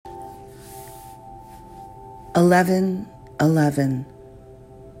11:11.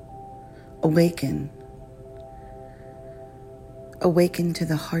 Awaken. Awaken to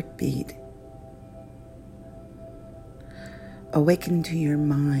the heartbeat. Awaken to your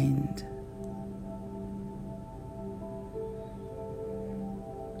mind.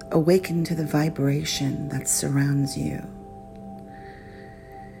 Awaken to the vibration that surrounds you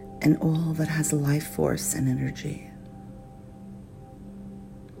and all that has life force and energy.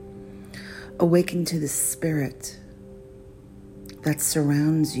 Awaken to the spirit that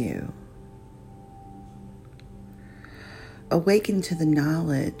surrounds you. Awaken to the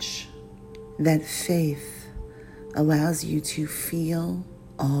knowledge that faith allows you to feel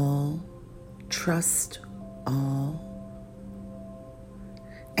all, trust all,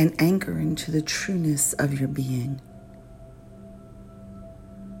 and anchor into the trueness of your being.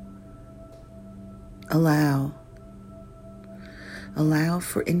 Allow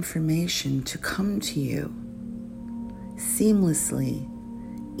for information to come to you seamlessly,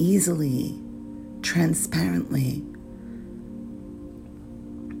 easily, transparently.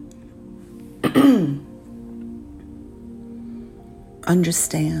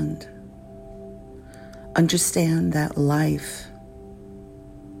 Understand that life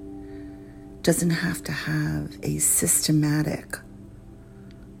doesn't have to have a systematic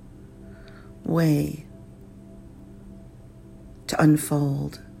way to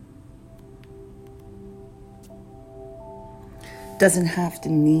unfold. Doesn't have to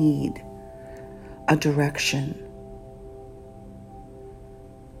need a direction.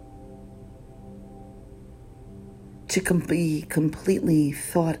 To be completely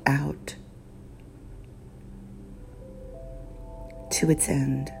thought out to its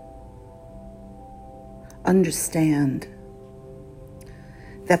end. Understand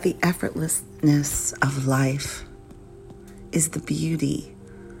that the effortlessness of life is the beauty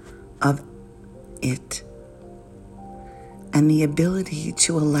of it, and the ability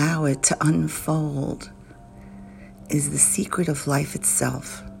to allow it to unfold is the secret of life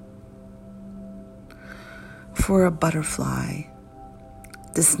itself. For a butterfly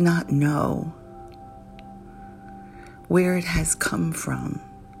does not know where it has come from.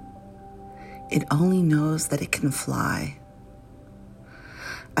 It only knows that it can fly.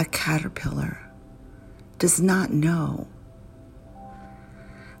 A caterpillar does not know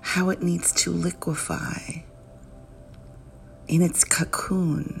how it needs to liquefy in its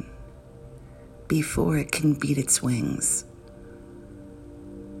cocoon before it can beat its wings.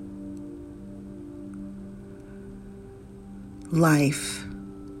 Life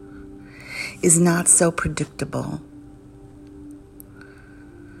is not so predictable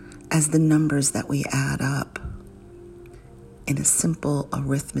as the numbers that we add up in a simple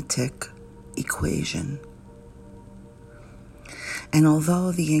arithmetic equation. And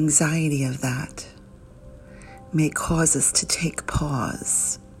although the anxiety of that may cause us to take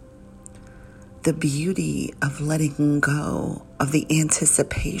pause, the beauty of letting go of the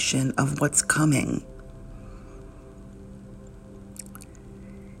anticipation of what's coming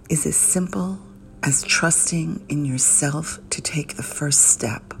is as simple as trusting in yourself to take the first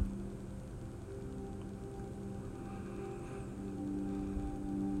step.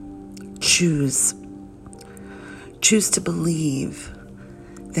 Choose to believe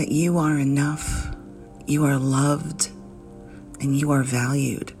that you are enough, you are loved, and you are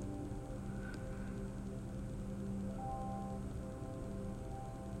valued.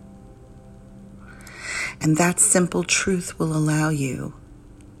 And that simple truth will allow you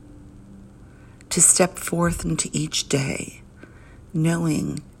to step forth into each day,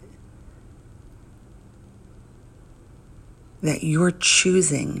 knowing that you're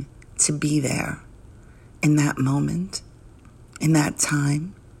choosing to be there in that moment, in that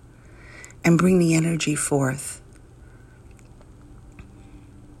time, and bring the energy forth.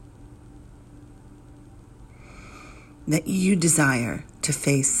 That you desire to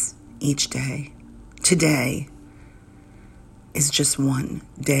face each day. Today is just one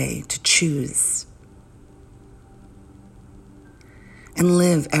day to choose and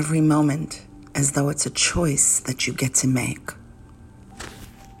live every moment as though it's a choice that you get to make.